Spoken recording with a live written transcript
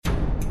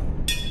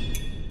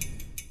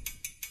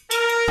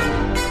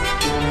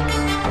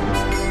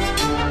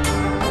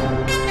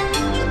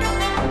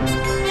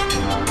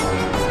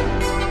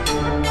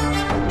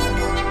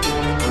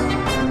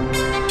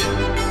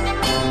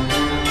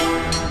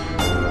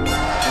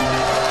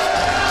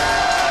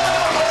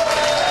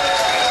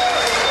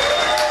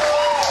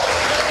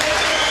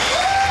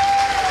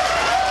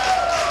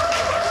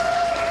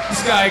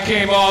guy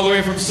came all the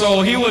way from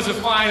Seoul. He was a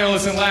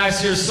finalist in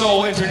last year's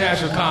Seoul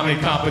International Comedy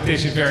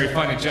Competition. Very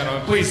funny,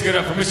 gentlemen. Please get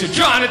up for Mr.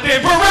 Jonathan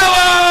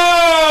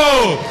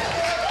Barillo!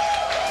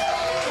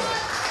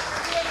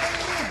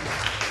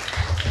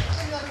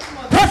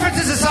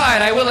 Preferences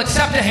aside, I will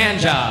accept a hand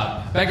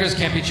job. Beggars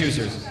can't be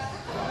choosers.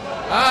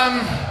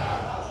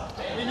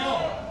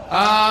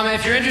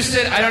 If you're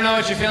interested, I don't know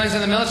what your feelings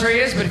in the military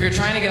is, but if you're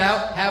trying to get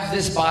out, have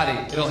this body.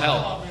 It'll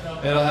help.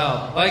 It'll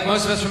help. Like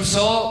most of us from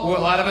Seoul,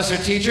 a lot of us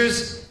are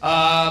teachers.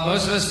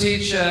 Most of us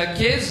teach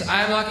kids.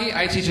 I'm lucky.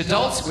 I teach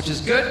adults, which is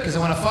good because I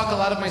want to fuck a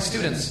lot of my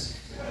students.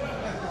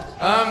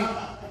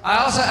 I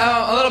also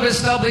am a little bit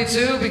stubbly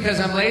too because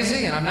I'm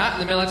lazy and I'm not in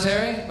the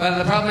military. But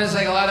the problem is,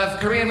 like, a lot of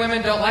Korean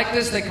women don't like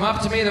this. They come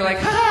up to me, they're like,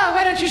 "Ha,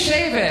 why don't you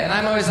shave it?" And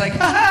I'm always like,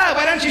 "Ha,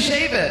 why don't you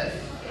shave it?"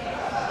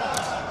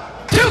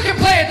 Two can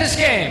play at this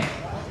game.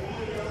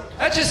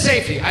 That's just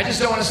safety. I just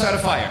don't want to start a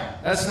fire.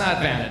 That's not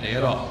vanity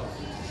at all.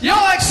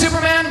 Y'all like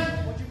Superman?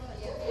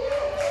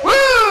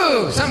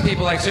 Woo! Some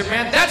people like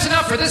Superman. That's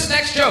enough for this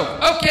next joke.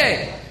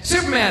 Okay.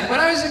 Superman. When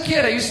I was a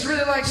kid, I used to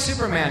really like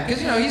Superman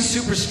because, you know, he's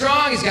super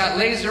strong, he's got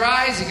laser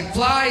eyes, he can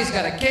fly, he's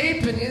got a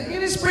cape, and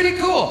he's pretty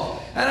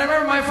cool. And I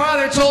remember my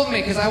father told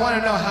me, because I want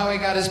to know how he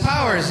got his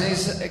powers,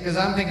 because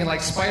I'm thinking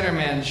like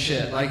Spider-Man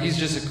shit, like he's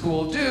just a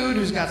cool dude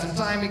who's got some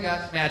time, he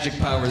got magic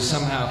powers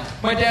somehow.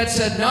 My dad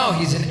said, no,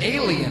 he's an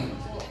alien.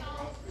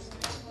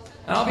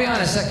 And I'll be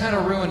honest, that kind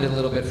of ruined it a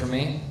little bit for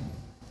me.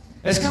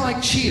 It's kind of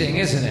like cheating,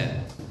 isn't it?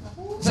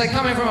 It's like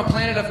coming from a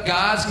planet of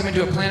gods, coming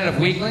to a planet of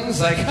weaklings,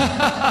 like,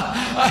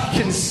 I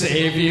can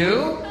save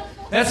you.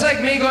 That's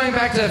like me going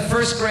back to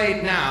first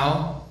grade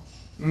now,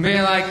 and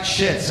being like,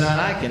 shit, son,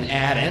 I can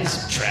add and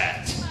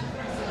subtract.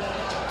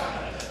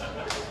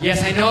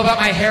 Yes, I know about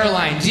my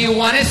hairline. Do you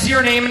want to see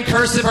your name in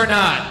cursive or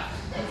not?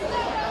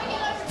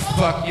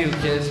 Fuck you,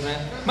 kids,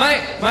 man.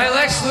 My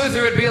Lex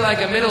Luthor would be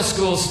like a middle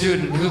school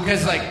student who,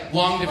 because like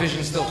long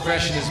division's still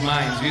fresh in his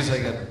mind, so he's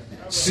like a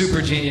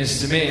super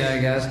genius to me, I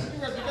guess.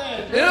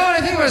 You know what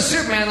I think about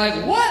Superman? Like,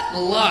 what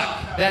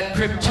luck that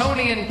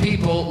Kryptonian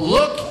people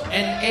look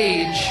and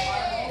age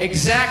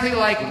exactly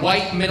like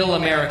white middle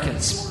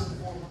Americans.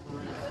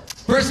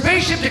 For a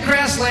spaceship to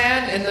crash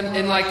land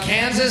in like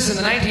Kansas in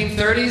the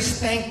 1930s,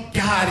 thank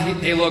God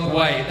they look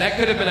white. That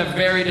could have been a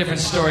very different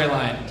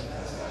storyline.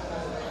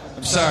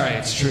 I'm sorry,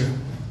 it's true.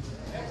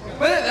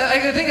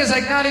 But the thing is,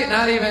 like, not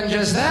even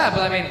just that,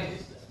 but I mean,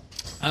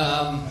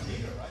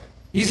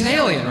 he's an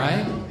alien,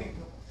 right?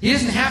 He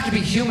doesn't have to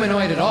be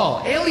humanoid at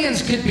all.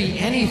 Aliens could be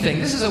anything.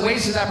 This is a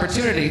wasted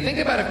opportunity. Think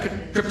about if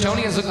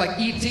Kryptonians look like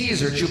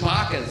ETs or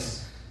Chewbacca's.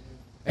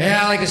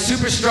 Yeah, like a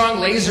super strong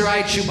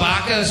laser-eyed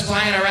Chewbacca is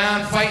flying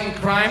around fighting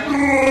crime.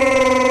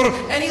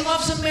 And he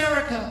loves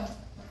America.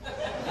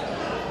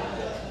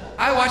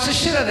 I watch the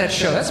shit out of that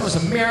show. That's the most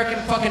American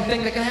fucking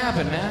thing that can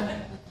happen,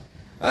 man.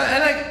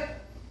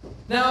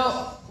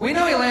 Now, we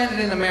know he landed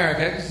in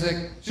America because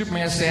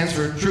Superman stands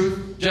for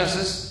truth,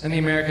 justice, and the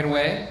American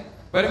way.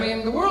 But, I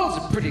mean, the world's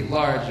a pretty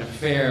large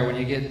affair when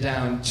you get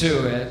down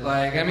to it.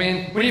 Like, I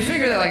mean, when you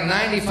figure that, like,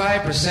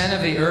 95%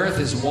 of the Earth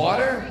is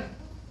water,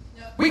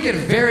 we could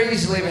very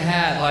easily have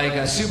had, like,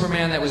 a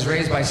Superman that was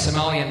raised by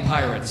Somalian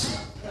pirates.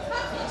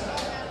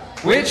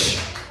 Which,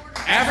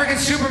 African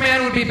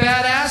Superman would be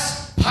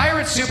badass,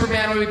 Pirate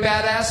Superman would be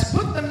badass,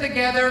 put them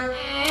together,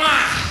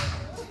 mwah!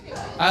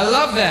 I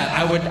love that.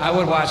 I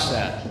would watch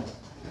that.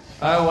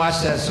 I would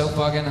watch that so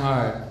fucking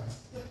hard.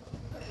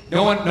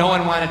 No one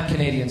wanted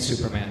Canadian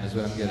Superman, is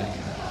what I'm getting at.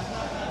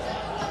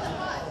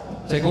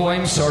 It's like, oh,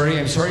 I'm sorry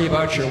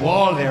about your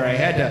wall there. I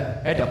had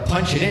to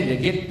punch it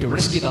in to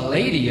rescue the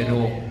lady, you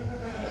know.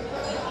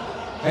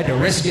 I had to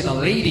rescue the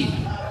lady.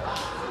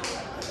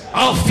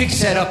 I'll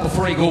fix that up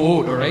before I go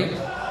out, all right?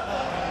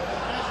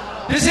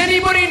 Does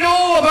anybody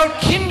know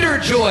about Kinder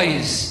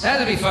Joys?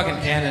 That'd be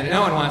fucking Canada.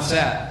 No one wants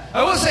that.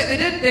 I will say they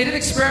did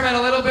experiment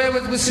a little bit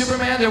with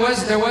Superman. There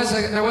was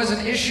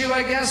an issue,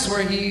 I guess,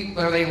 where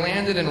they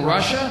landed in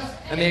Russia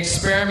and they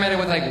experimented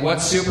with like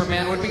what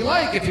Superman would be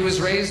like if he was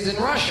raised in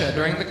Russia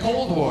during the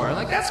Cold War. And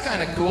like that's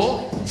kind of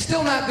cool.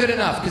 Still not good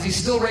enough because he's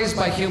still raised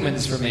by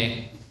humans for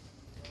me.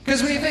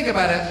 Because when you think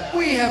about it,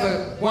 we have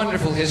a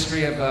wonderful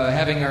history of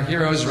having our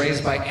heroes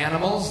raised by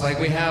animals. Like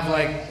we have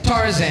like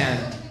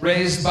Tarzan,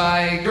 raised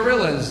by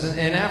gorillas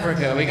in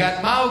Africa. We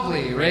got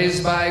Mowgli,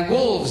 raised by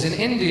wolves in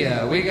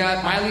India. We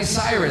got Miley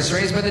Cyrus,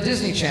 raised by the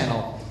Disney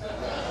Channel.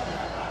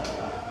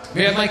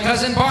 We have my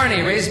cousin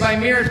Barney, raised by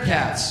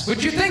meerkats,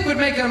 which you think would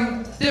make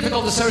him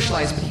difficult to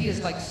socialize, but he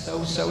is like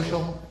so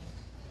social.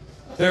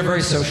 They're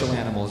very social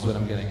animals, is what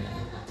I'm getting at.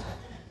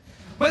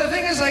 But the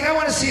thing is, like, I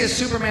want to see a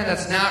Superman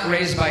that's not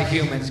raised by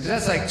humans,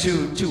 because that's, like,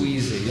 too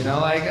easy, you know?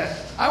 Like,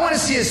 I want to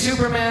see a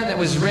Superman that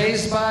was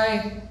raised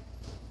by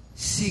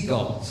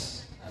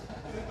seagulls.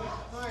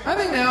 I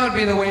think that would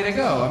be the way to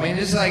go. I mean,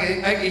 it's like,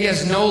 he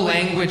has no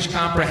language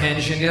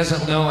comprehension, he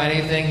doesn't know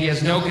anything, he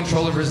has no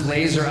control over his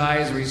laser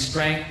eyes or his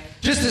strength.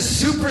 Just a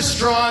super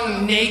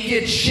strong,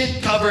 naked,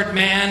 shit-covered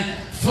man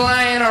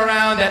flying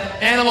around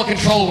that animal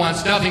control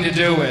wants nothing to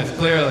do with,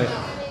 clearly.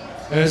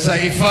 It was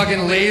like he fucking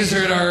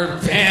lasered our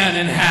van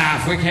in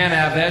half. We can't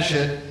have that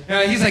shit. You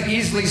know, he's like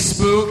easily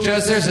spooked.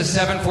 Just there's a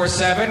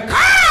 747.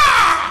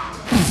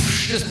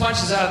 Just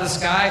punches out of the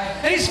sky.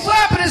 And he's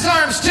flapping his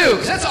arms too,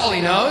 because that's all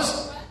he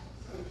knows.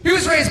 He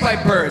was raised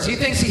by birds. He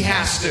thinks he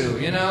has to,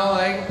 you know?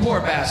 Like, poor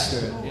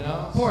bastard, you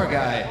know? Poor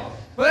guy.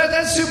 But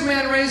that's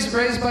Superman raised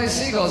by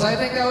seagulls. I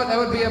think that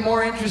would be a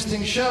more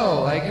interesting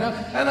show. Like, you know,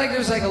 and like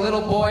there's like a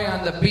little boy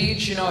on the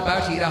beach, you know,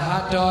 about to eat a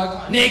hot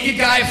dog. Naked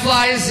guy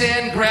flies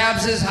in,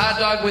 grabs his hot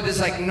dog with his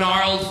like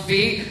gnarled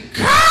feet.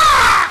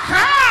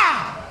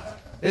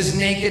 His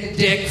naked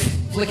dick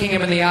flicking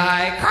him in the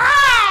eye.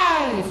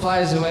 He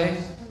flies away.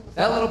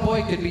 That little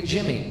boy could be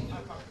Jimmy.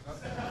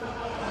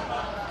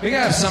 We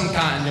gotta have some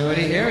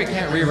continuity here. We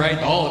can't rewrite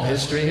all of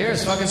history here.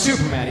 It's fucking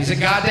Superman. He's a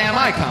goddamn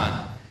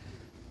icon.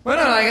 Well,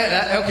 no,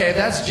 okay, if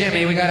that's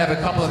Jimmy, we gotta have a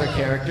couple other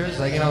characters.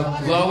 Like, you know,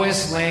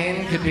 Lois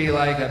Lane could be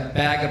like a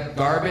bag of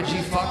garbage he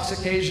fucks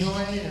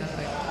occasionally. You know,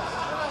 like,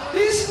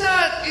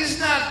 he's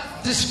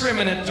not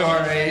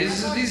discriminatory.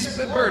 He's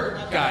a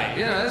bird guy.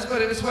 You know, that's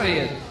what he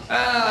is.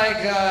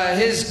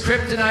 His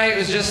kryptonite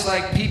is just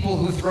like people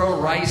who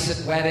throw rice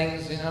at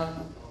weddings, you know,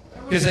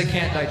 because they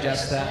can't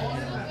digest that.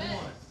 You know?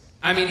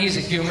 I mean, he's a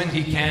human,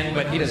 he can,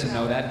 but he doesn't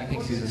know that. He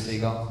thinks he's a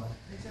seagull.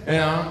 You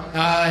know,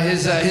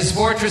 his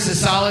fortress of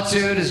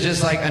solitude is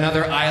just like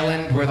another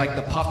island where like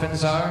the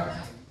puffins are.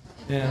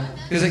 Yeah,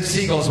 because like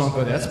seagulls won't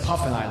go there. That's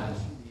Puffin Island.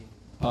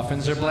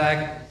 Puffins are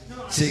black,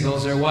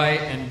 seagulls are white,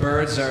 and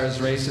birds are as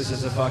racist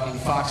as a fucking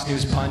Fox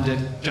News pundit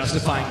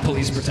justifying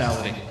police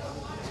brutality.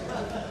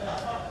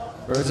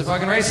 Birds are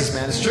fucking racist,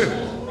 man. It's true.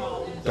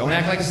 Don't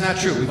act like it's not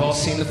true. We've all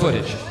seen the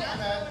footage.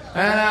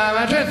 And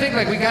I'm trying to think,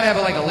 like, we gotta have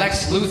a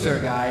Lex Luthor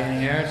guy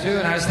in here, too.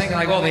 And I was thinking,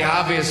 like, well, the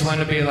obvious one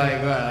would be,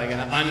 like an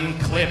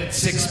unclipped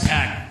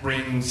six-pack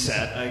ring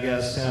set, I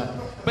guess, you know.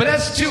 But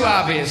that's too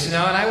obvious, you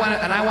know, and I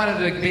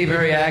wanted to be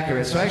very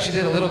accurate. So I actually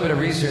did a little bit of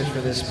research for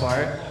this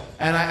part.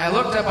 And I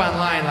looked up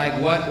online,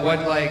 like,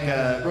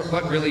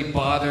 what really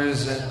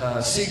bothers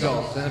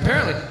seagulls. And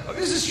apparently,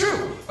 this is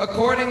true.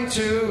 According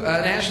to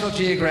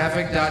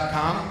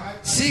NationalGeographic.com,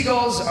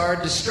 seagulls are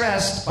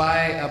distressed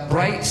by a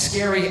bright,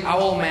 scary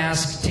owl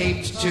mask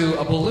taped to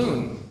a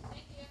balloon.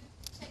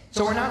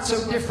 So we're not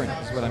so different,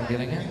 is what I'm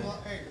getting at.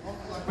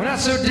 We're not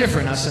so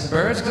different, us and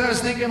birds, because I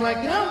was thinking, like,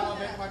 you know,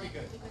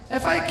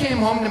 if I came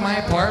home to my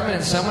apartment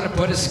and someone had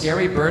put a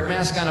scary bird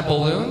mask on a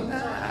balloon,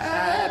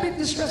 I'd be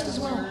distressed as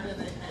well.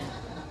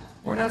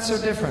 We're not so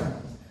different.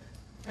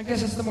 I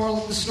guess it's the moral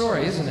of the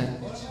story, isn't it?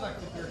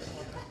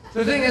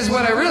 The thing is,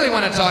 what I really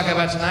want to talk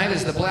about tonight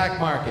is the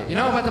black market. You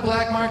know about the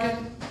black market?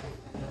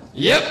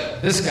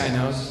 Yep, this guy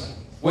knows.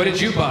 What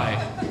did you buy?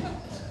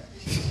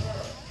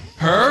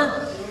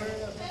 Her?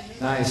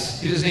 Nice.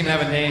 He doesn't even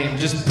have a name,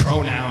 just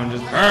pronoun,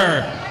 just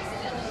her.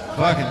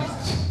 Fucking.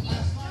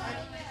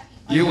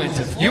 You went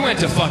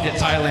to fuck it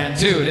Thailand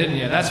too, didn't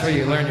you? That's where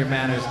you learned your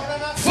manners.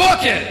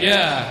 Fuck it,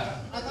 yeah.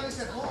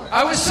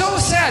 I was so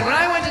sad. When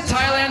I went to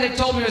Thailand, they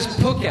told me it was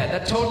Phuket.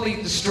 That totally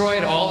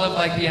destroyed all of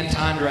like the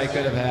entendre I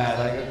could have had.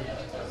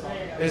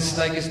 It's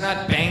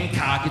not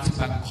Bangkok, it's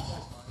Bangkok.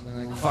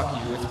 Like, fuck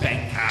you, it's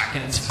Bangkok,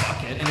 and it's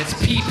fuck it, and it's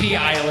Phi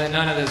Island,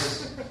 none of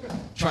this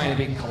trying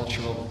to be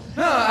cultural.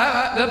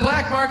 No, the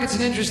black market's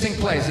an interesting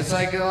place. It's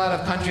like a lot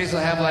of countries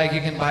that have like, you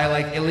can buy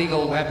like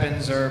illegal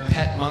weapons or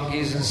pet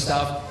monkeys and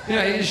stuff. You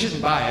know, you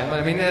shouldn't buy it, but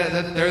I mean,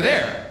 they're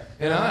there.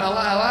 You know, and a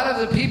lot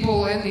of the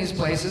people in these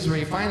places where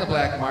you find the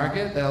black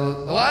market, a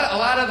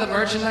lot of the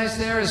merchandise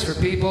there is for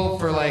people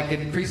for like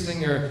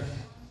increasing your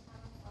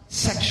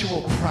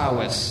sexual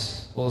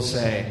prowess, we'll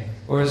say.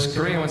 Or as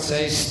Korean would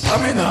say,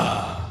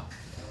 stamina.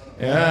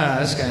 Yeah,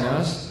 this guy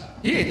knows.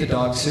 He ate the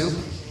dog soup.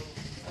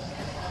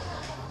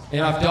 You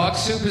know, if dog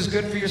soup is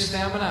good for your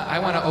stamina, I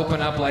want to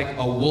open up like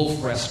a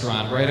wolf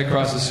restaurant right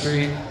across the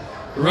street.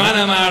 Run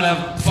them out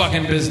of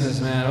fucking business,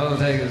 man. We'll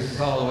take this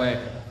all the way.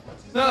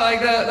 No, like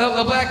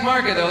the black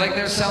market, though, like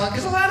they're selling,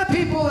 because a lot of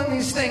people in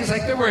these things,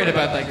 like they're worried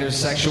about like their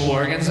sexual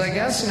organs, I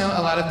guess. You know,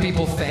 a lot of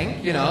people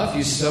think, you know, if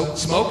you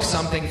smoke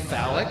something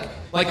phallic,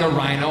 like a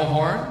rhino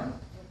horn,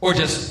 or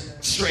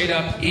just straight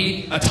up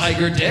eat a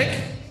tiger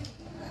dick,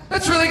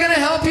 that's really going to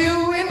help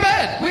you in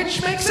bed,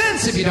 which makes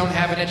sense if you don't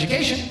have an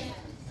education.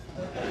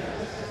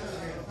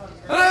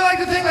 And I like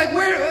to think, like,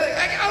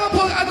 I'll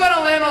go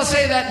on a limb, I'll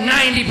say that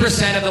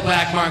 90% of the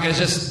black market is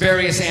just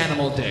various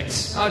animal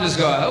dicks. I'll just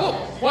go, oh,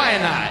 why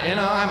not? You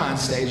know, I'm on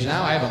stage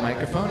now, I have a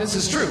microphone, this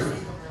is true.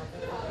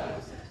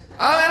 And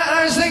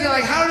I was thinking,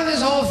 like, how did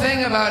this whole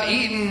thing about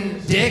eating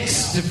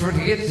dicks to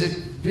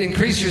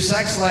increase your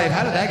sex life,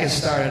 how did that get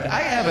started?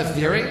 I have a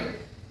theory.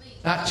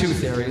 Not two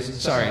theories.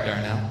 Sorry,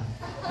 Darnell.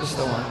 Just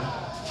the one.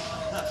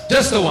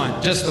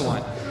 Just the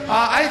one.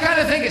 I kind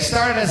of think it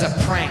started as a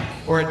prank,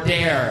 or a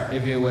dare,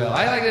 if you will.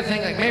 I like to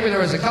think like maybe there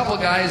was a couple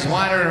guys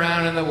wandering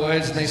around in the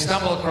woods and they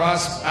stumbled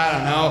across, I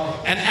don't know,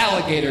 an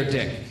alligator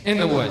dick in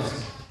the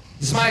woods.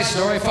 It's my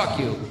story, fuck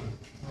you.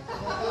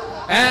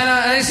 And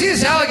I see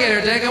this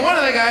alligator dick, and one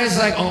of the guys is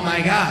like, oh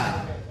my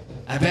God,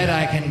 I bet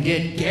I can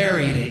get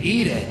Gary to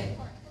eat it.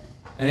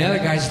 And the other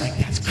guy's like,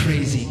 that's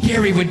crazy.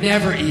 Gary would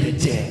never eat a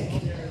dick.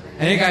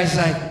 And the guy's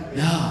like,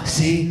 no,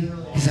 see?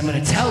 Because I'm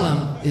going to tell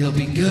him it'll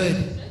be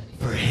good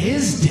for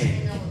his dick.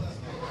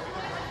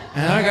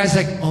 And the other guy's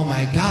like, oh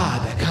my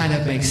God, that kind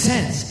of makes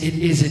sense. It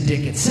is a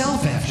dick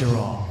itself after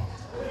all.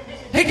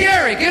 Hey,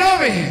 Gary, get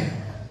over here.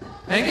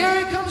 And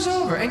Gary comes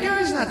over. And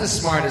Gary's not the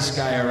smartest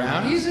guy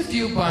around. He's a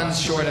few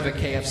buns short of a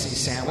KFC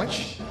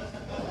sandwich.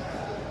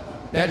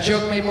 That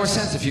joke made more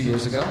sense a few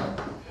years ago.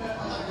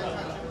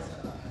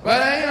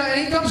 But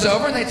he comes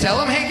over and they tell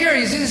him, hey,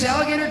 Gary, you see this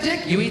alligator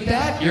dick? You eat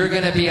that? You're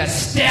going to be a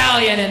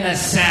stallion in the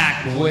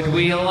sack. Would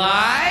we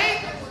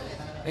lie?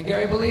 And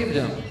Gary believed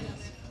him.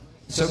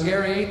 So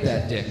Gary ate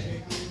that dick.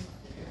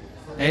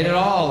 Ate it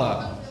all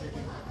up.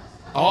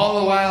 All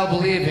the while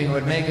believing it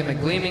would make him a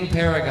gleaming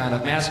paragon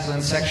of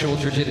masculine sexual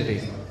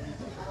turgidity.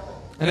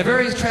 And a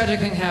very tragic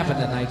thing happened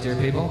that night, dear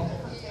people.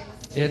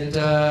 It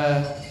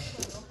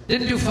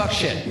didn't do fuck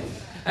shit.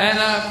 And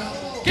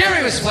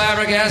Gary was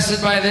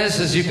flabbergasted by this,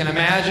 as you can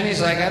imagine.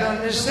 He's like, I don't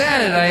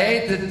understand it. I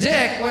ate the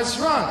dick. What's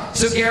wrong?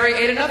 So Gary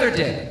ate another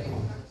dick.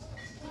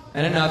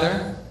 And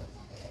another.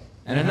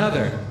 And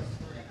another.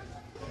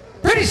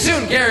 Pretty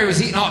soon, Gary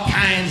was eating all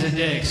kinds of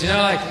dicks. You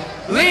know, like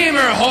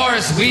lemur,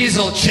 horse,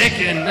 weasel,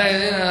 chicken. You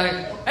know,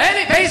 like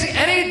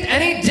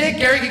any dick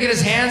Gary could get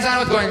his hands on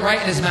was going right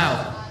in his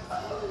mouth.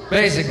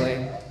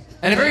 Basically.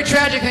 And a very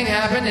tragic thing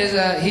happened is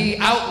he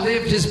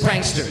outlived his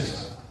pranksters.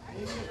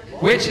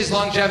 Which his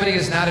longevity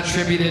is not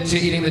attributed to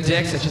eating the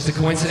dicks. It's just a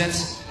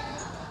coincidence.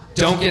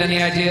 Don't get any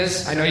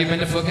ideas. I know you've been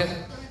to Phuket.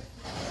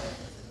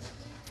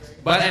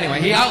 But anyway,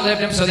 he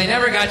outlived him, so they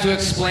never got to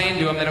explain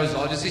to him that it was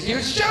all just a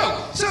huge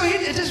joke. So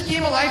it just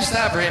became a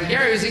lifestyle for him.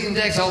 Gary was eating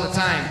dicks all the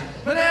time.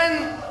 But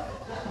then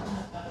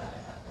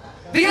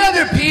the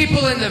other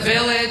people in the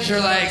village are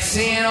like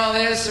seeing all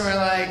this, and we're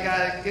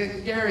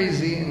like,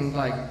 Gary's eating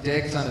like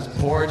dicks on his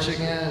porch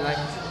again. Like,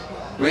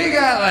 we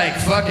got like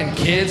fucking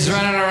kids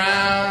running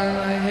around.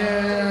 Like,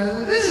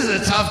 yeah, this is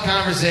a tough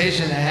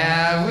conversation to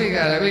have. We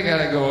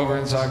gotta go over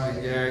and talk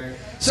to Gary.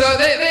 So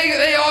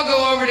they all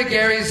go over to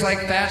Gary's like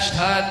thatched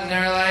hut, and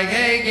they're like,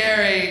 hey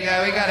Gary,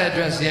 we gotta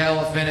address the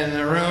elephant in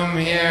the room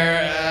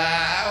here.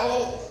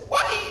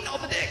 Why are you eating all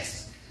the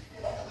dicks?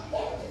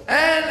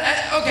 And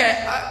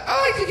okay,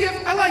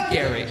 I like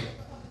Gary.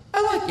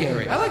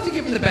 I like to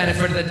give him the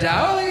benefit of the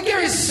doubt.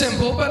 Gary's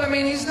simple, but I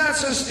mean, he's not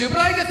so stupid.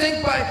 I like to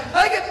think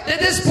at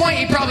this point,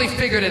 he probably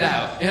figured it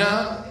out, you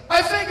know?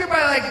 I figured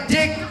by like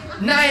dick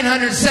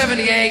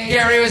 978,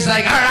 Gary was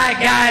like, all right,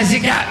 guys,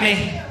 you got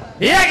me.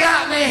 You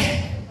got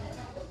me.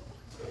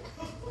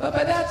 But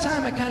by that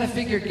time, I kind of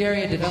figured Gary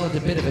had developed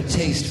a bit of a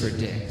taste for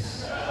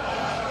dicks.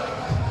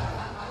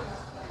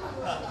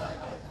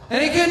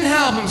 And he couldn't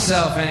help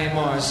himself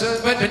anymore.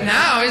 But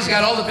now he's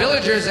got all the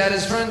villagers at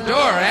his front door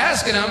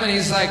asking him, and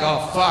he's like,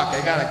 oh, fuck, I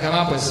gotta come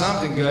up with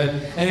something good.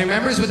 And he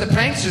remembers what the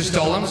pranksters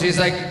told him, so he's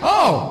like,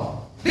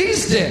 oh,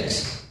 these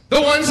dicks, the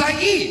ones I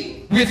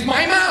eat with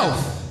my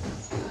mouth.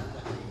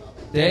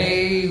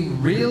 They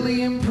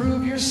really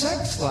improve your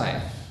sex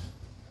life.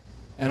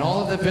 And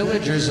all of the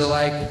villagers are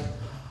like,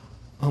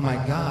 oh my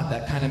God,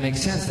 that kind of makes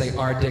sense. They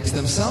are dicks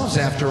themselves,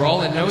 after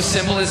all, and no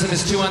symbolism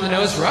is too on the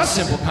nose for us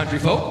simple country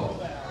folk.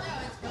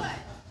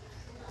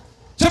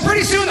 So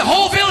pretty soon the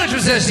whole village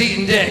was just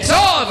eating dicks,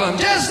 all of them,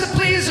 just to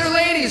please their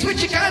ladies,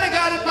 which you kind of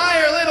got to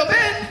admire a little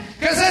bit,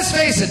 because let's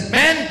face it,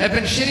 men have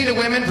been shitty to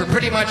women for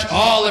pretty much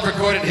all of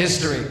recorded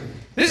history.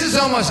 This is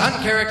almost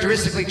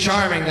uncharacteristically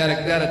charming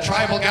that a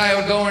tribal guy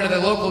would go into the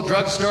local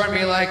drugstore and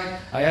be like,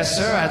 oh, yes,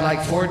 sir, I'd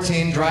like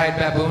 14 dried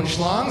baboon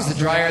schlongs. The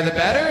drier the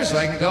better, so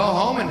I can go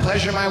home and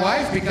pleasure my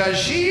wife because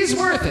she's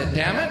worth it,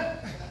 damn it.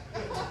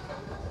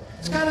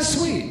 It's kind of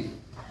sweet.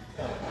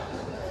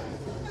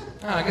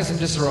 Oh, I guess I'm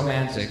just a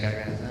romantic.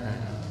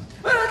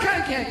 But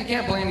you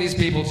can't blame these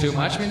people too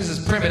much. I mean, this is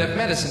primitive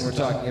medicine we're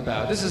talking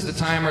about. This is the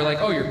time where, like,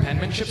 oh, your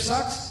penmanship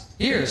sucks?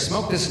 Here,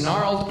 smoke this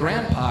gnarled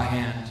grandpa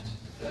hand.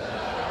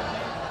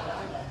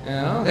 You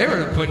know, they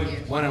were putting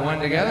one and one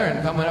together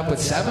and coming up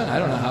with 7. I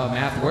don't know how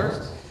math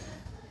works.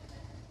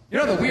 You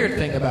know the weird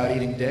thing about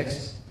eating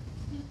dicks?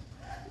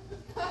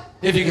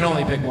 If you can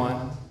only pick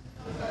one.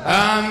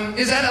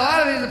 Is that a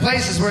lot of the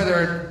places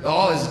where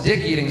all this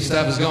dick-eating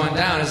stuff is going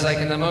down is like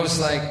in the most,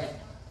 like,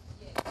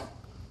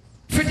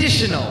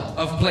 traditional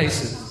of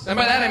places. And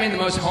by that I mean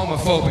the most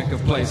homophobic of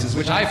places,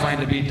 which I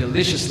find to be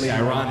deliciously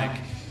ironic.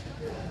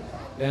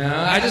 You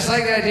know, I just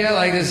like the idea,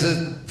 like, this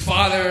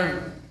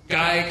father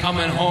guy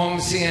coming home,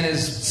 seeing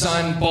his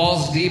son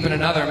balls deep in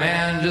another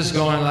man, just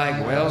going like,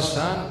 well,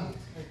 son,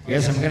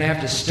 guess I'm going to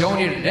have to stone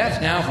you to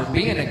death now for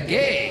being a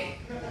gay.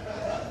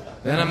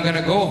 Then I'm going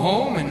to go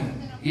home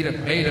and eat a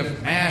plate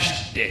of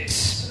mashed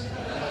dicks.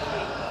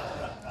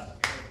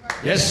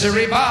 Yes,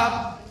 sirree,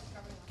 Bob.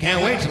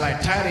 Can't wait till I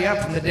tidy up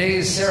from the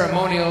day's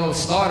ceremonial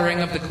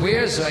slaughtering of the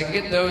queers so I can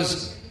get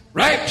those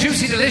ripe,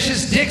 juicy,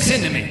 delicious dicks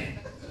into me.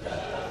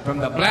 From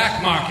the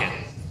black market.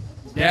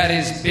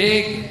 Daddy's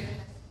big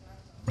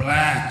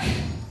black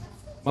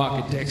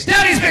market dicks.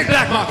 Daddy's big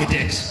black market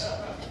dicks.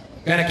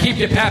 Gonna keep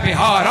your pappy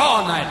hard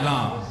all night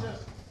long.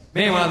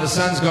 Meanwhile, the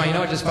son's going, you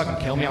know what, just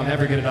fucking kill me. I'll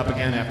never get it up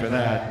again after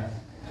that.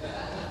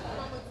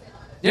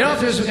 You know,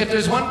 if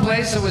there's one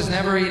place that was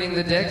never eating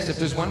the dicks, if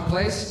there's one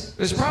place, it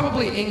was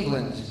probably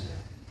England.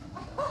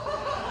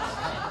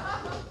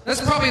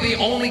 That's probably the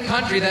only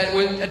country that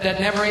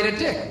never ate a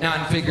dick,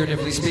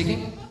 non-figuratively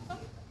speaking.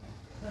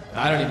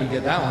 I don't even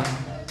get that one.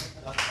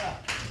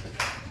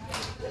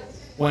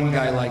 One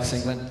guy likes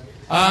England.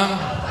 But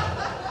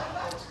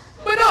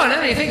no, and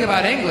then you think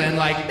about England,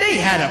 like, they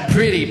had a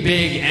pretty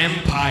big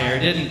empire,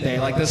 didn't they?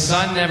 Like, the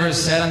sun never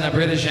set on the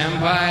British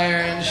Empire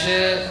and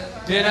shit.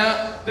 You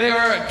know? They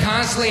were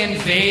constantly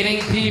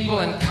invading people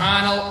and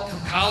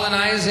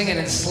colonizing and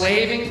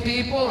enslaving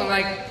people. And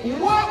like,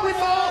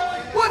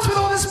 what's with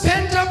all this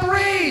pent-up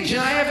rage?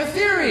 And I have a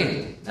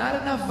theory.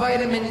 Not enough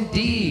vitamin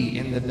D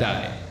in the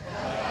diet.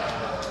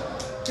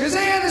 Because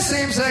they had the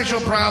same sexual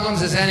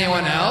problems as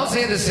anyone else.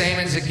 They had the same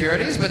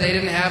insecurities, but they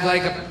didn't have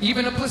like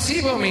even a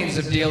placebo means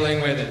of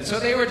dealing with it. So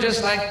they were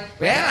just like,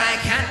 well, I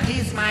can't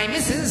please my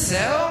missus,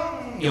 so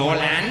your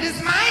land is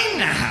mine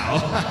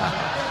now.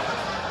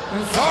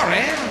 I'm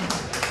sorry.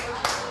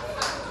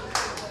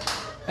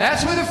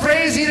 That's where the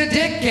phrase "eat a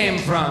dick" came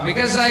from.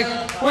 Because like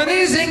when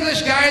these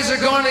English guys are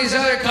going to these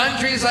other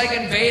countries, like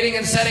invading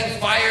and setting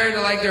fire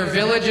to like their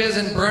villages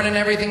and burning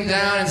everything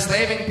down,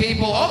 enslaving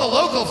people, all the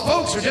local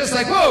folks were just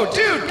like, "Whoa,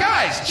 dude,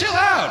 guys, chill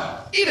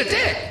out, eat a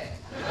dick."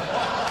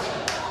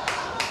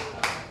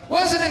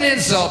 Wasn't an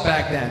insult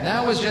back then.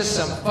 That was just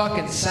some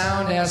fucking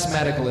sound ass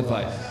medical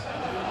advice.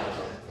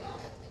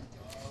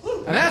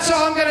 And that's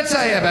all I'm going to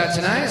tell you about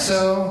tonight.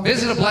 So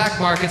visit a black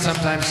market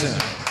sometime soon.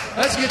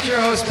 Let's get your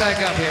host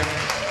back up here.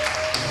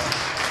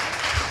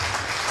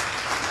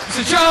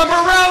 Mr. John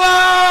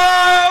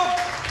Borello!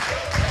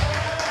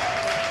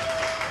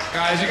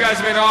 Guys, you guys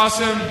have been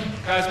awesome.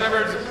 Guys,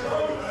 remember...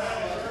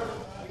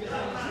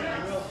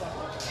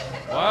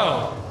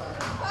 Whoa.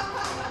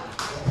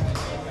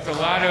 There's a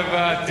lot of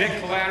dick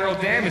collateral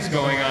damage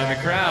going on in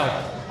the crowd.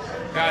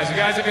 Guys, you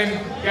guys have been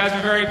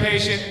very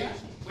patient.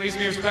 Please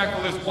be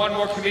respectful. There's one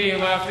more comedian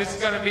left. This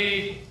is going to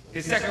be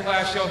his second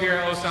last show here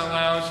at Osan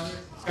Lounge.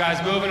 This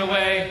guy's moving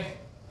away,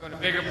 going to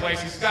bigger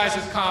places. This guy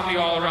does comedy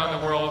all around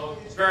the world.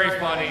 It's very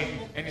funny,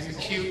 and he's a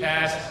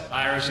cute-ass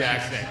Irish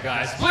accent.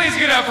 Guys, please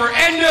get up for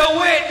Enda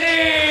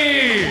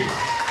Whitney!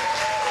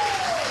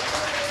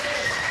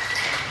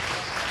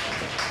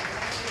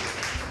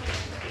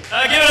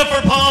 Give it up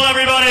for Paul,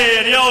 everybody,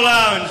 in the old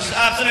lounge.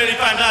 Absolutely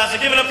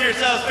fantastic. Give it up for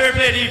yourselves. Fair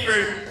play to you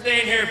for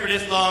staying here for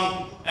this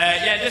long.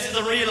 Yeah, this is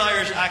a real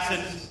Irish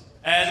accent.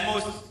 The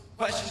most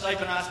questions I've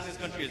been asked in this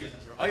country is, you're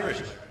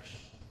Irish?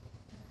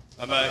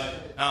 I'm like,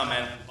 no,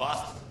 man, from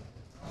Boston.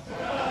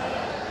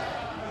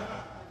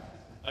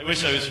 I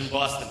wish I was from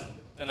Boston.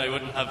 Then I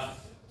wouldn't have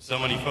so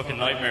many fucking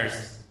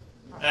nightmares.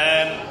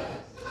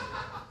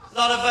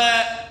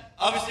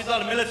 Obviously, there's a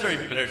lot of military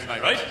people here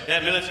tonight, right? Yeah,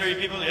 military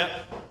people,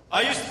 yeah.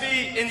 I used to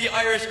be in the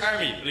Irish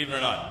Army, believe it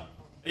or not.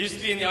 I used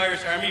to be in the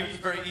Irish Army, which is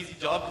a very easy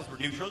job because we're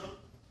neutral.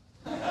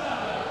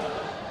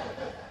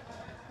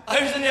 I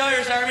was in the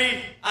Irish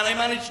Army and I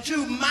managed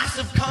 2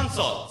 massive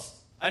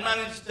consoles. I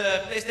managed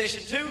the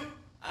PlayStation 2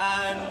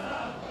 and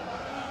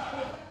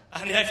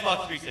the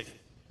Xbox 360.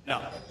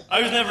 No,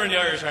 I was never in the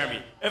Irish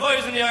Army. If I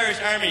was in the Irish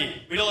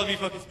Army, we'd all be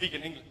fucking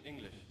speaking English.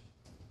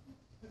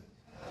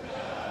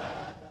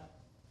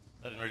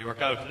 That didn't really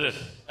work out, did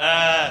it?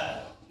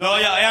 No,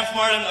 yeah, I am from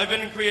Ireland. I've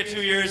been in Korea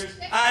 2 years.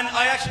 And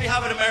I actually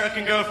have an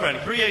American girlfriend.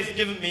 Korea's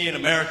given me an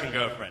American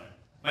girlfriend.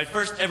 My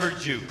first ever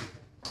Jew.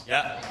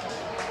 Yeah.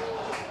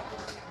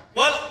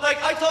 Well,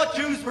 like, I thought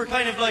Jews were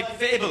kind of like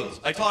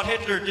fables. I thought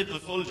Hitler did the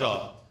full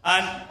job.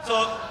 And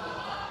so,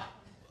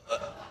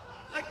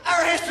 like,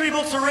 our history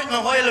books were written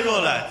a while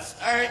ago, lads.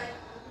 Alright?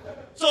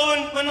 So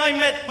when I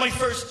met my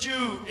first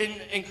Jew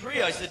in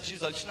Korea, I said,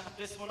 "She's like, snap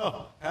this one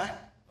up, huh?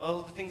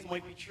 Well, the things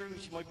might be true,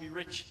 she might be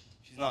rich.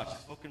 She's not,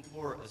 she's fucking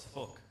poor as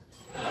fuck."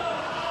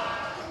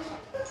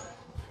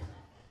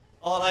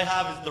 All I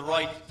have is the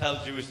right to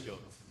tell Jewish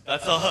jokes.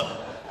 That's all.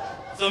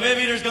 So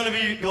maybe there's going to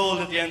be gold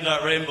at the end of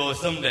that rainbow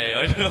someday.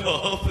 I don't know,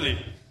 hopefully.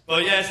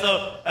 But yeah,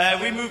 so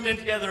we moved in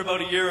together about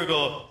a year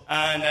ago,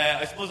 and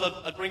I suppose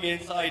I'll bring you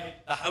inside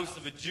the house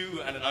of a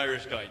Jew and an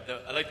Irish guy.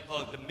 I like to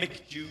call it the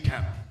Mick Jew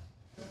camp.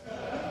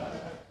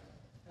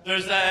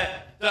 There's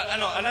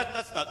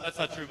that's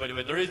not true, by the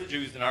way. There is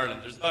Jews in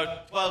Ireland. There's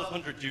about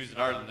 1,200 Jews in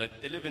Ireland.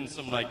 They live in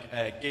some like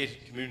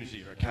gated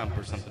community or camp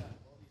or something.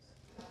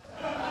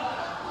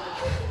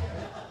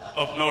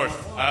 Up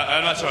north.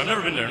 I'm not sure. I've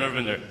never been there.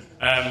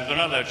 They're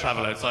not allowed to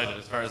travel outside it,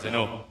 as far as I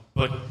know.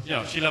 But you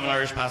know, she'll have an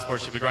Irish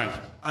passport. She'll be grand.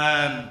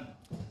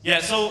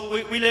 Yeah. So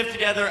we live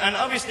together, and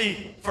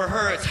obviously for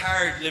her it's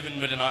hard living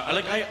with an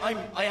Irish. Like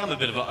I'm a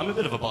bit of a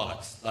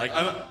bollocks. Like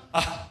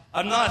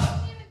I'm not.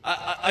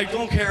 I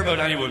don't care about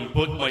anyone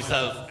but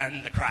myself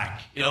and the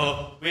crack. You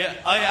know,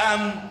 I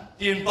am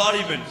the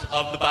embodiment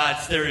of the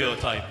bad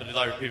stereotype that is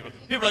Irish people.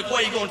 People are like,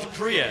 "Why are you going to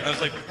Korea?" And I was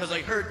like, "Because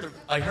I heard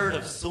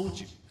of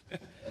soju."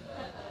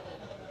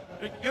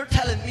 You're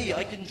telling me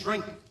I can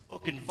drink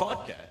fucking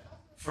vodka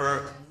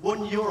for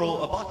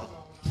 €1 a bottle?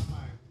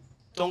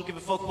 Don't give a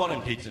fuck what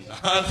I'm teaching.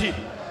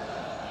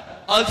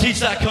 I'll teach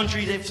that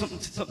country they've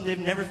something they've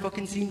never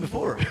fucking seen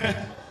before.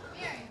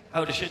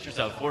 how to shit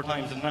yourself 4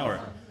 times in an hour.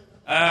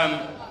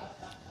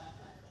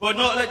 But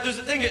no, like, there's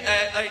a thing,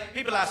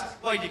 people ask,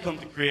 why did you come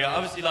to Korea?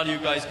 Obviously, a lot of you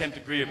guys came to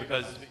Korea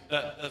because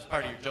that's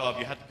part of your job.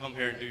 You had to come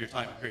here and do your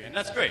time in Korea, and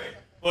that's great.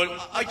 But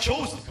I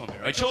chose to come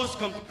here. I chose to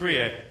come to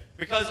Korea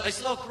because I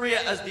saw Korea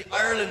as the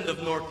Ireland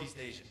of Northeast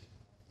Asia.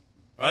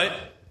 Right?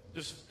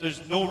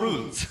 There's no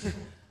rules.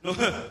 No,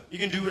 you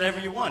can do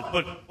whatever you want.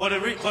 But what the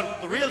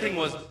real thing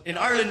was, in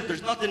Ireland,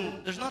 there's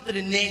nothing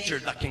in nature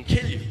that can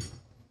kill you.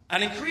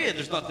 And in Korea,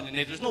 there's nothing in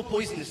nature. There's no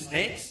poisonous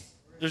snakes.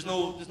 There's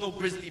no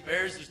grizzly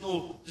bears. There's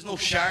no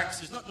sharks.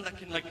 There's nothing that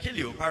can like kill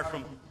you apart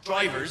from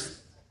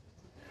drivers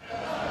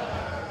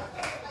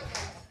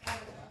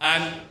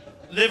and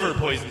liver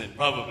poisoning,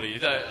 probably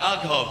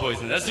alcohol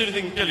poisoning. That's the only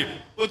thing that can kill you.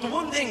 But the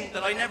one thing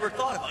that I never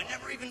thought of, I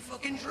never even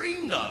fucking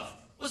dreamed of,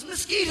 was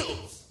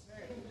mosquitoes.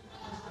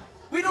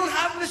 We don't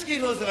have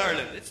mosquitoes in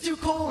Ireland. It's too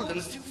cold and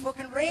it's too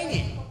fucking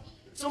rainy.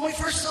 So my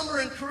first summer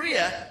in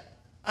Korea,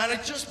 and I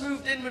just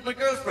moved in with my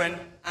girlfriend,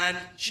 and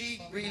she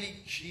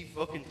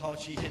fucking thought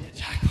she hit the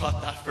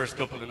jackpot that first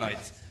couple of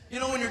nights. You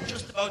know, when you're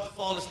just about to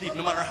fall asleep,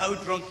 no matter how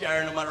drunk you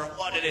are, no matter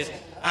what it is,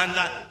 and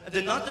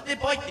not that they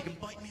bite, they can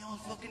bite me all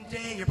fucking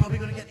day. You're probably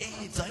gonna get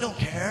AIDS. I don't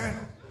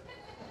care.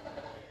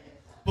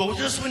 But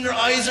just when your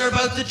eyes are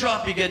about to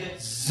drop, you get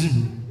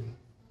zoom,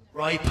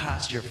 right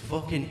past your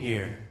fucking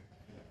ear.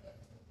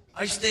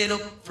 I stayed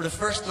up for the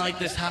first night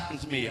this happened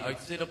to me. I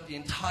stayed up the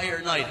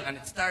entire night, and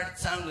it started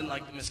sounding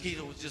like the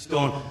mosquito was just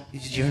going,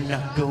 "You're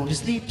not going to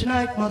sleep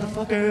tonight,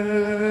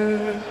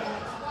 motherfucker.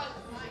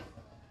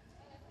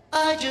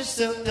 I just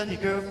sucked on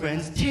your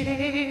girlfriend's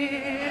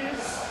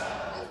tears."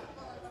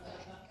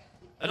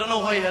 I don't know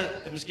why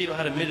the mosquito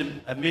had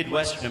a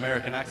Midwestern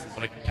American accent,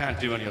 but I can't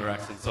do any other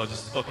accent, so I'll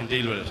just fucking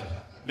deal with it.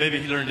 Maybe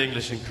he learned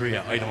English in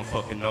Korea, I don't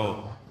fucking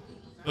know.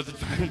 But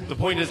the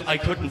point is, I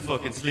couldn't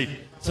fucking sleep.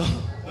 So,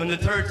 when the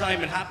third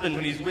time it happened,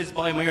 when he's whizzed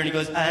by my ear and he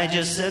goes, "I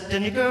just sucked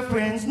on your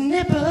girlfriend's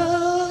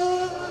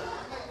nipple."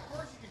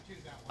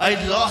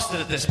 I'd lost it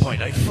at this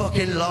point. I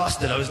fucking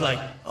lost it. I was like,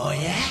 "Oh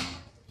yeah?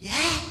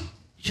 Yeah?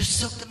 You just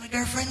sucked on my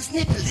girlfriend's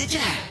nipple, did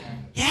ya?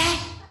 Yeah?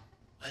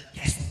 Well,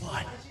 guess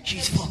what?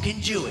 She's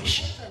fucking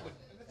Jewish."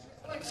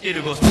 The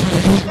mosquito goes,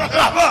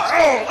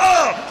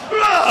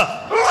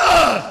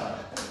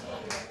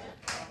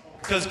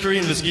 because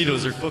Korean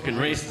mosquitoes are fucking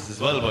racist as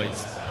well,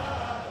 boys.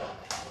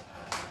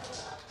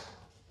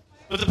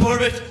 But the poor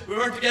bitch, we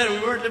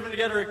weren't living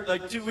together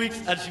like 2 weeks,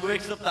 and she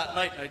wakes up that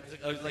night, and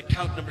I was like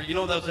counting them, you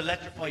know those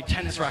electrified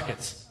tennis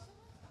rackets?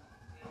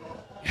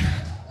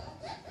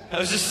 I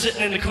was just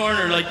sitting in the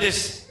corner like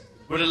this,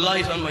 with a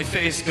light on my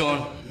face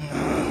going,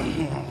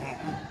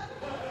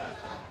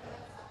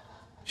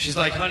 she's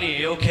like, "Honey, are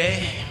you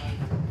okay?"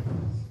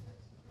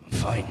 "I'm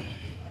fine."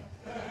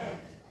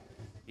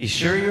 "You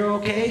sure you're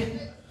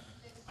okay?"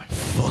 "I'm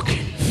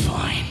fucking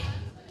fine."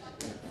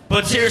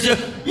 But seriously,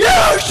 "You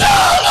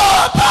shall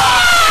not die!"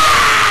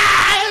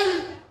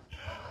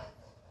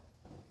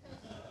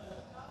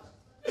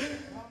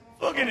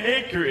 Fucking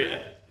hate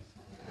Korea.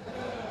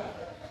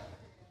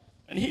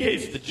 And he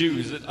hates the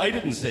Jews. I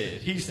didn't say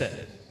it, he said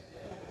it.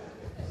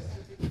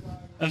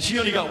 And she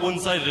only got one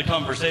side of the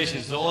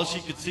conversation, so all she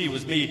could see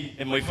was me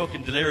in my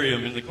fucking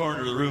delirium in the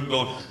corner of the room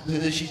going,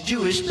 "She's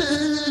Jewish."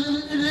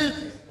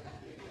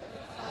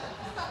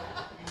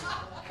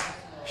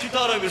 She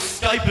thought I was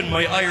Skyping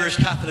my Irish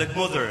Catholic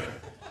mother,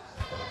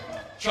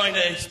 trying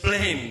to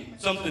explain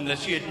something that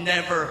she had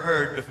never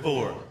heard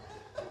before.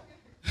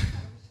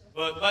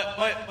 But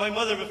my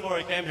mother, before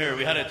I came here,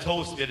 we had a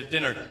toast, we had a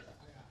dinner.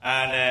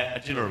 And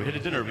we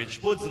had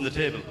spuds on the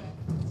table.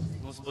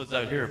 No spuds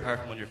out here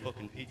apart from on your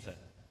fucking pizza.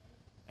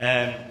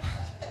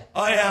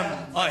 I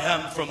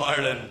am from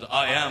Ireland.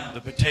 I am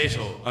the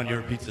potato on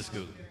your pizza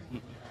school.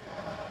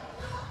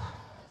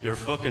 You're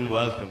fucking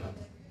welcome.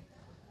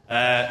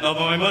 No,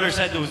 but my mother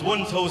said there was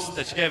one toast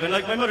that she gave, and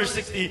like my mother's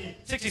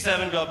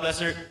 67, God bless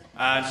her,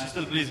 and she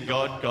still believes in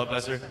God, God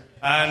bless her.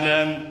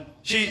 And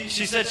she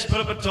said she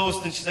put up a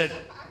toast and she said,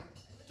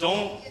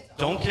 don't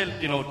kill,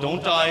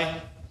 don't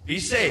die, be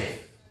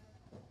safe,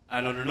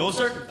 and under no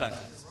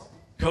circumstances,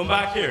 come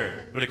back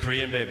here with a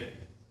Korean baby.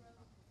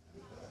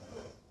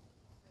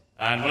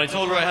 And when I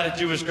told her I had a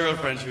Jewish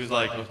girlfriend, she was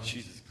like, "Oh,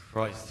 Jesus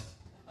Christ."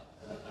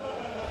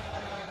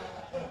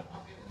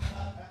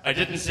 I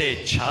didn't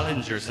say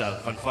challenge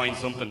yourself and find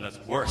something that's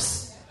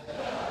worse.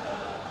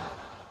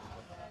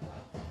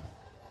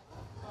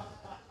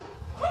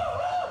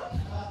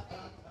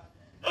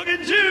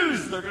 Fucking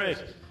Jews, they're great.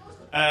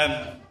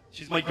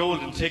 She's my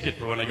golden ticket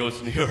for when I go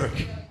to New York.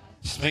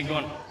 She's been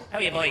going, "How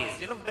are you boys?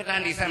 You love a bit of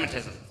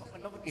anti-Semitism?" "I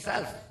love it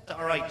myself." "It's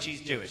all right, she's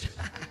Jewish."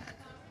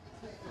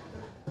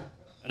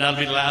 And that'll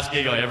be the last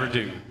gig I ever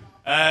do.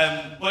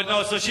 But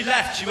no, so she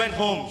left. She went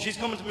home. She's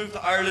coming to move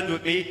to Ireland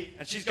with me,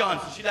 and she's gone.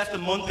 So she left a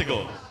month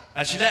ago.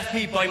 And she left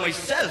me by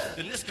myself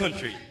in this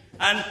country.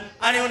 And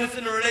anyone that's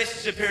in a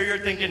relationship here, you're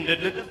thinking,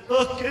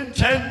 fucking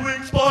 10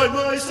 weeks by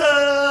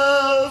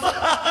myself.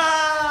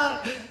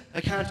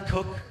 I can't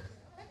cook.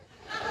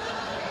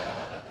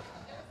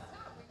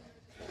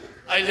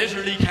 I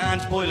literally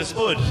can't boil a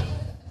spud.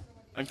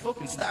 I'm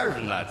fucking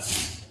starving,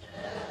 lads.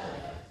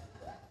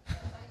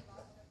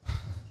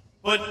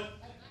 But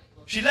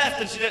she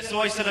left, and so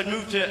I said I'd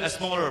move to a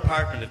smaller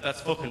apartment if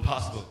that's fucking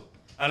possible.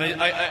 And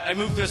I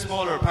moved to a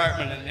smaller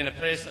apartment in a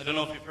place, I don't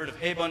know if you've heard of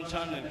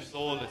Haybunton in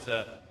Seoul. It's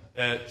a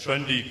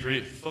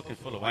trendy, fucking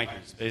full of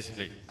wankers,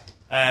 basically.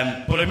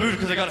 But I moved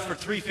because I got it for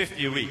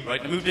 $350 a week,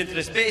 right? I moved into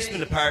this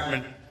basement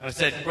apartment, and I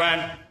said,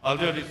 Gran, I'll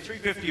do it at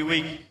 $350 a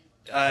week,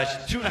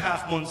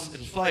 2.5 months,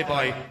 it'll fly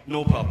by,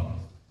 no problem.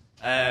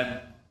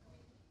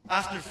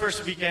 After the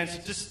first weekend,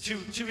 just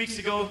two weeks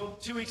ago,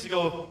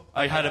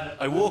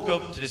 I woke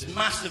up to this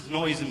massive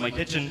noise in my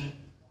kitchen.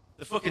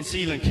 The fucking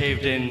ceiling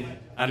caved in,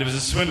 and there was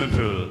a swimming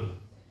pool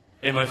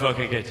in my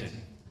fucking kitchen.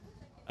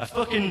 A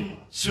fucking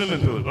swimming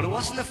pool, but it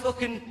wasn't a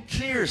fucking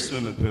clear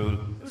swimming pool.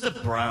 It was a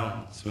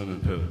brown swimming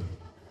pool.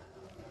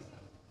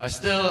 I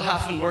still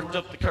haven't worked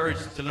up the courage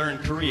to learn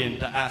Korean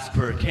to ask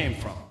where it came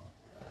from.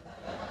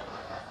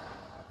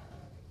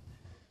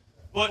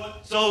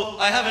 But, so,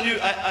 I have a new,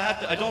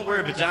 I don't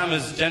wear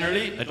pajamas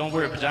generally. I don't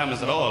wear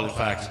pajamas at all, in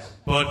fact.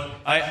 But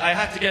I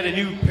had to get a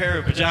new pair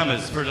of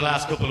pajamas for the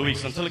last couple of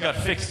weeks until it got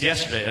fixed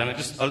yesterday. And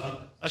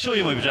I'll show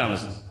you my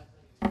pajamas.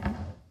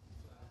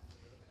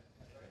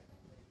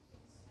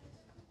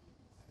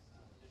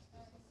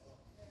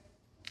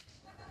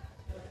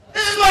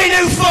 This is my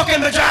new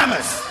fucking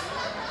pajamas!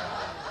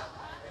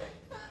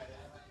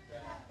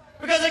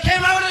 Because I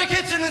came out of the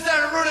kitchen and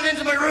started running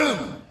into my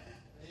room.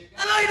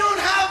 And I don't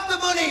have the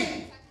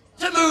money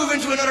to move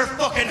into another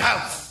fucking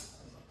house.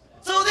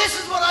 So this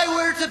is what I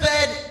wear to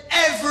bed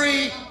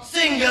every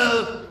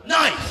single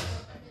night.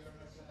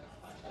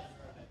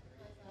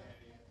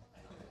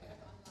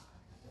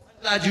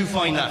 I'm glad you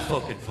find that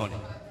fucking funny.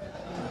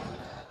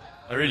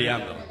 I really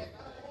am, though.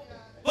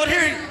 But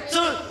here,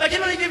 so I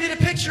can only give you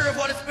the picture of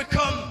what it's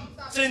become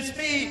since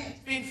me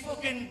being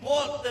fucking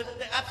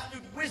the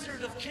absolute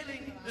wizard of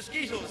killing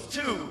mosquitoes,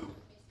 too.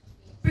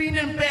 Being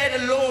in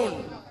bed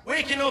alone,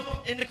 waking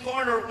up in the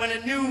corner when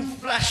a new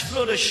flash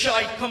flood of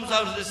shite comes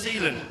out of the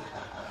ceiling.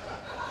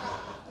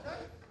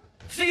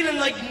 Feeling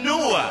like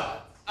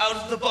Noah out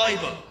of the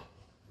Bible.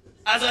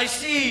 As I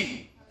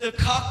see the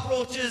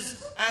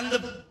cockroaches and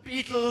the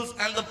beetles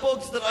and the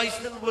bugs that I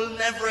still will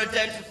never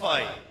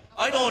identify.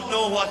 I don't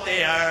know what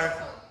they are.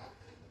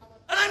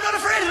 And I'm not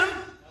afraid of them.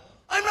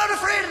 I'm not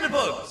afraid of the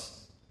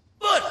bugs.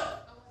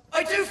 But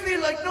I do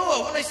feel like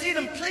Noah when I see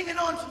them clinging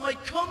on to my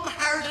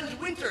cum-hardened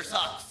winter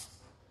socks.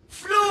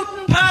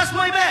 Floating past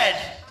my bed,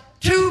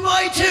 2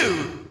 by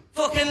 2,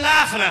 fucking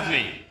laughing at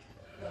me.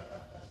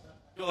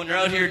 Going, you're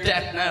out here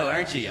dead now,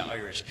 aren't you, you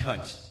Irish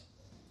cunt?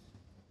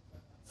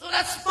 So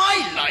that's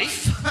my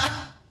life.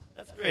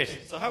 That's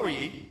great. So how are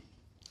you?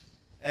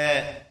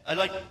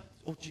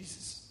 Oh,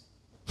 Jesus.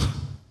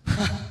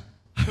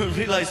 I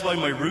realised why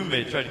my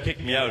roommate tried to kick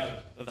me out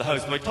of the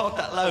house. If I talk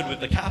that loud with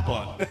the cap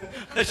on,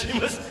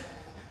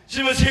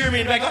 she must hear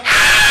me in the back going,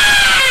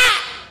 ah!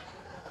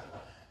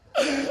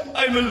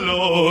 I'm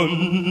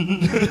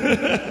alone.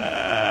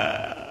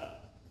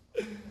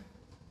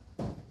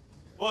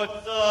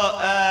 But,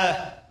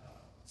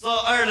 so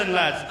Ireland,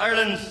 lads.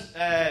 Ireland,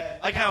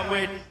 I can't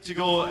wait to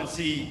go and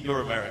see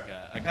your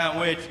America. I can't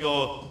wait to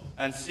go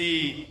and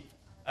see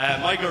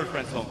my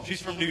girlfriend's home.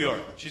 She's from New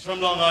York. She's from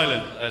Long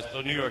Island,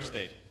 so New York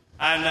State.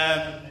 And,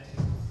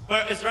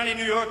 but is there any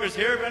New Yorkers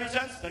here by any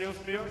chance? Anyone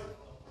from New York?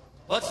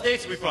 What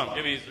states are we from?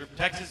 Give me, is there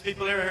Texas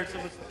people here? I heard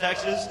someone from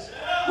Texas.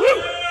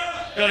 Woo!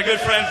 Got a good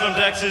friend from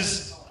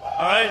Texas.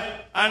 All right?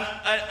 And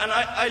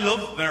I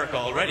love America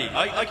already.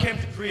 I came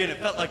to Korea and it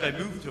felt like I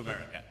moved to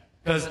America.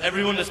 Because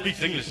everyone that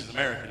speaks English is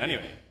American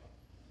anyway.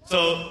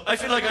 So I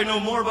feel like I know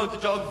more about the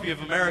geography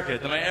of America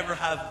than I ever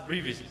have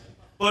previously.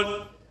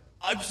 But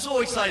I'm so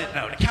excited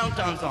now. The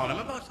countdown's on. I'm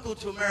about to go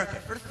to America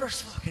for the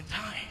first fucking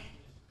time.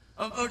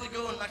 I'm about to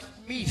go and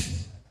meet,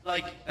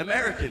 like,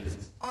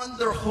 Americans on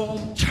their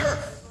home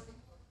turf.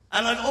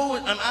 And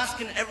I'm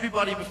asking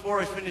everybody before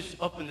I finish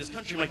up in this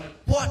country, I'm like,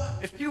 what,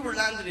 if you were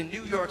landed in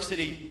New York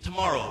City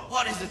tomorrow,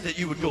 what is it that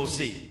you would go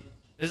see?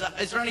 Is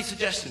there any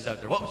suggestions out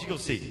there? What would you go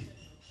see?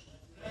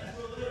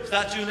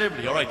 Statue of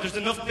Liberty. All right, there's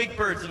enough big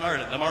birds in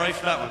Ireland. I'm all right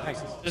for that one,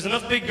 thanks. There's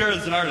enough big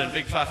girls in Ireland,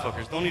 big fat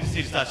fuckers. Don't need to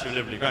see the Statue of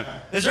Liberty. Grant.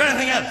 Is there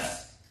anything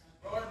else?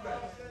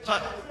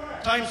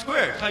 Times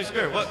Square. Times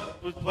Square.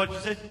 What did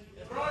you say? Do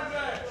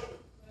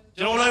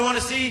you know what I want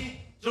to see?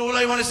 Do you know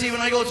what I want to see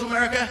when I go to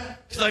America?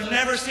 Because I've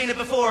never seen it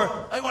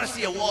before. I want to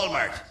see a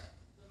Walmart.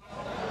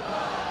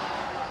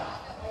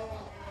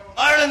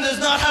 Ireland does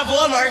not have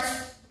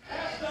Walmarts.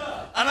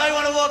 And I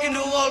want to walk into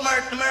a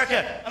Walmart in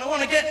America. And I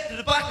want to get to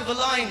the back of a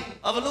line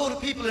of a load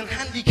of people in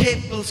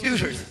handy-capable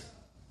scooters.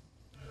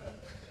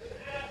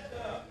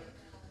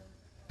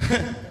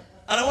 And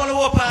I want to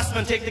walk past them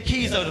and take the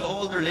keys out of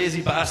all their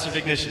lazy bastard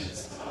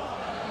ignitions.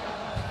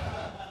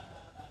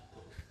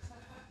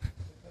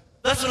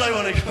 That's what I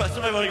want to go. That's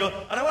what I want to go.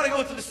 And I want to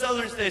go to the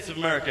southern states of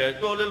America.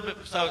 Go a little bit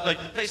south, like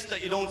places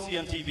that you don't see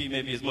on TV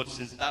maybe as much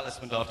since Dallas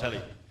went off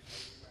telly.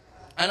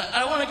 And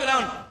I want to go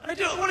down. And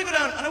I want to go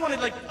down. And I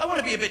want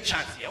to be a bit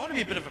chancy. I want to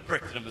be a bit of a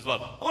prick to them as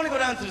well. I want to go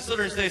down to the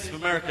southern states of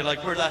America,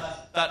 like where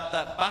that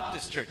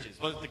Baptist church is.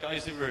 What the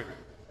guys who were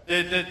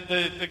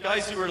The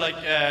guys who were like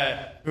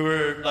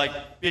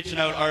bitching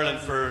out Ireland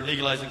for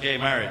legalizing gay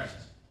marriage,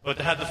 but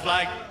they had the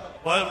flag.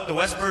 Well, the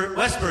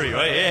Westbury,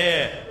 right?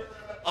 Yeah.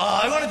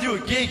 I want to do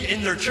a gig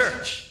in their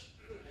church.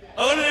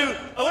 I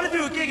want to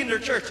do a gig in their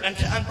church and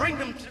bring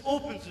them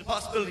open to the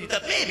possibility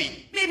that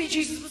maybe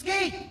Jesus was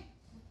gay.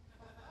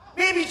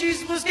 Maybe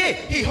Jesus was gay.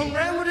 He hung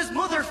around with his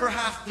mother for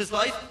half of his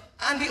life,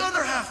 and the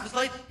other half of his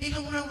life, he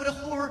hung around with a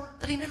whore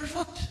that he never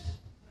fucked.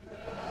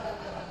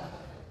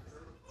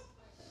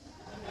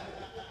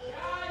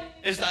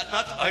 Is that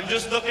not? I'm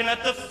just looking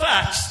at the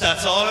facts,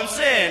 that's all I'm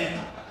saying.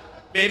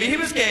 Maybe he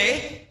was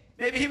gay,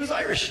 maybe he was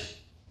Irish.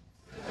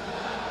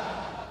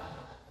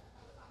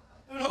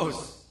 Who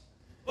knows?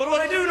 But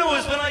what I do know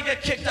is when I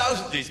get kicked out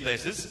of these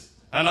places,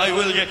 and I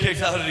will get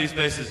kicked out of these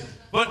places,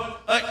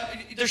 but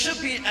there should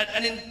be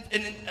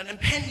an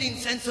impending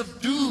sense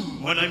of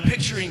doom when I'm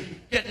picturing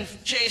getting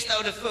chased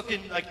out of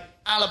fucking, like,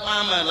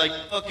 Alabama, like,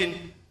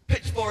 fucking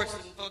pitchforks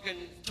and fucking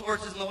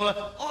torches and all that.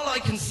 All I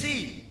can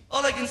see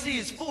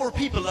is 4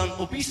 people on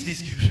obesity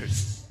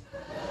scooters.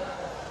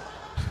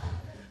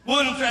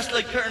 One dressed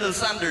like Colonel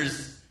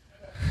Sanders,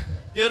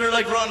 the other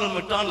like Ronald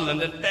McDonald,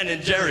 and then Ben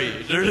and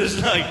Jerry. They're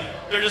just like,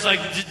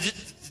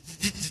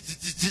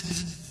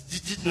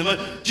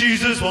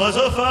 Jesus was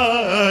a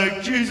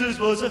fag, Jesus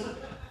was a... And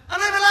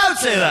I'm allowed to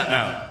say that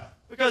now,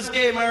 because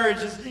gay marriage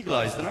is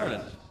legalized in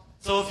Ireland.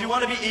 So if you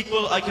want to be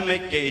equal, I can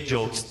make gay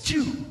jokes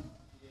too.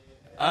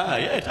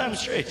 Yeah, damn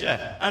straight,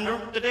 yeah. And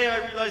the day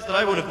I realised that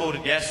I would have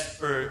voted yes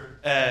for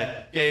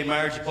gay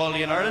marriage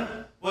equality in Ireland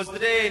was the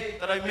day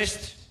that I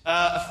missed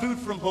a food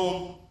from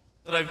home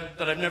that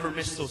I've never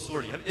missed so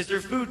sorely. Is there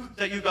food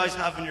that you guys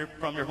have from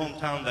your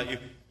hometown that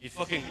you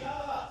fucking...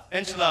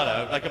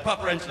 Enchilada, like a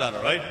proper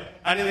enchilada, right?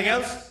 Anything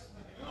else?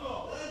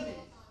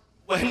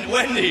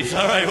 Wendy's,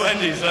 alright,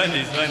 Wendy's.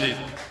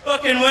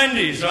 Fucking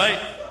Wendy's, right?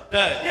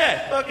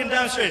 Yeah, fucking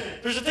damn straight.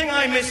 There's a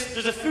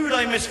food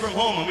I miss from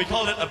home, and we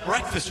call it a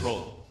breakfast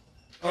roll.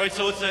 Alright,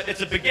 so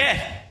it's a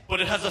baguette, but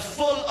it has a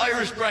full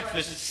Irish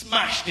breakfast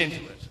smashed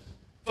into it.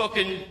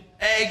 Fucking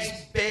eggs,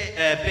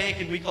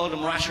 bacon, we call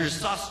them rashers,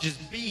 sausages,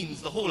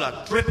 beans, the whole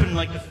lot, dripping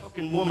like a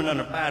fucking woman on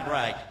a bad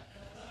rag.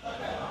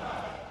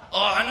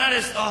 Oh, and that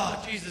is,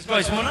 Jesus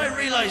Christ. When I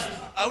realised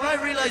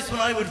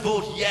when I would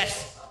vote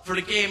yes for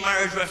the gay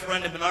marriage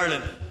referendum in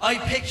Ireland, I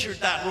pictured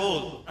that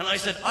role, and I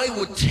said, I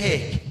would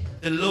take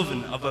the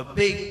loving of a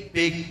big,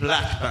 big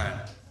black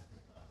man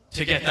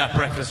to get that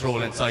breakfast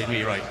roll inside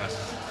me right now.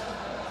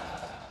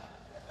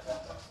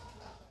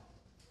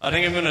 I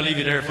think I'm going to leave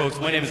you there, folks.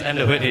 My name is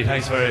Enda Whitney.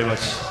 Thanks very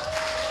much.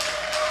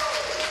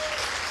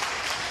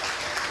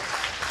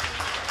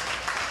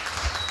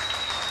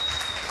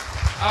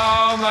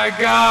 Oh my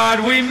God,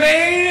 we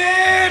made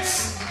it!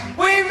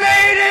 We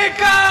made it,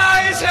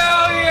 guys!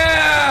 Hell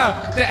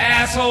yeah! The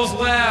assholes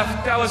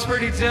left. That was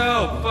pretty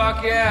dope.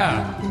 Fuck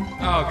yeah.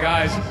 Oh,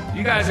 guys,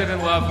 you guys have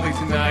been lovely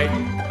tonight.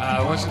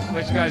 I want to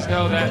let you guys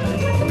know that.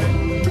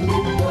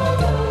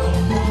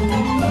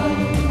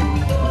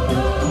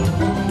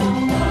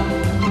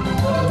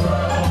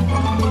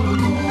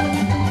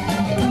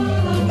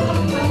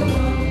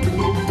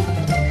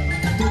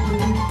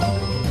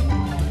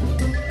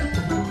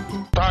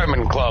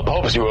 Diamond Club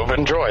hopes you have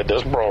enjoyed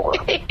this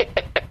program.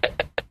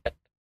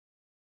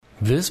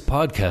 This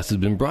podcast has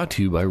been brought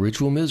to you by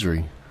Ritual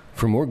Misery.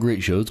 For more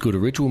great shows, go to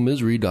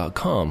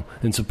ritualmisery.com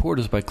and support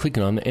us by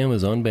clicking on the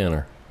Amazon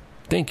banner.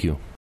 Thank you.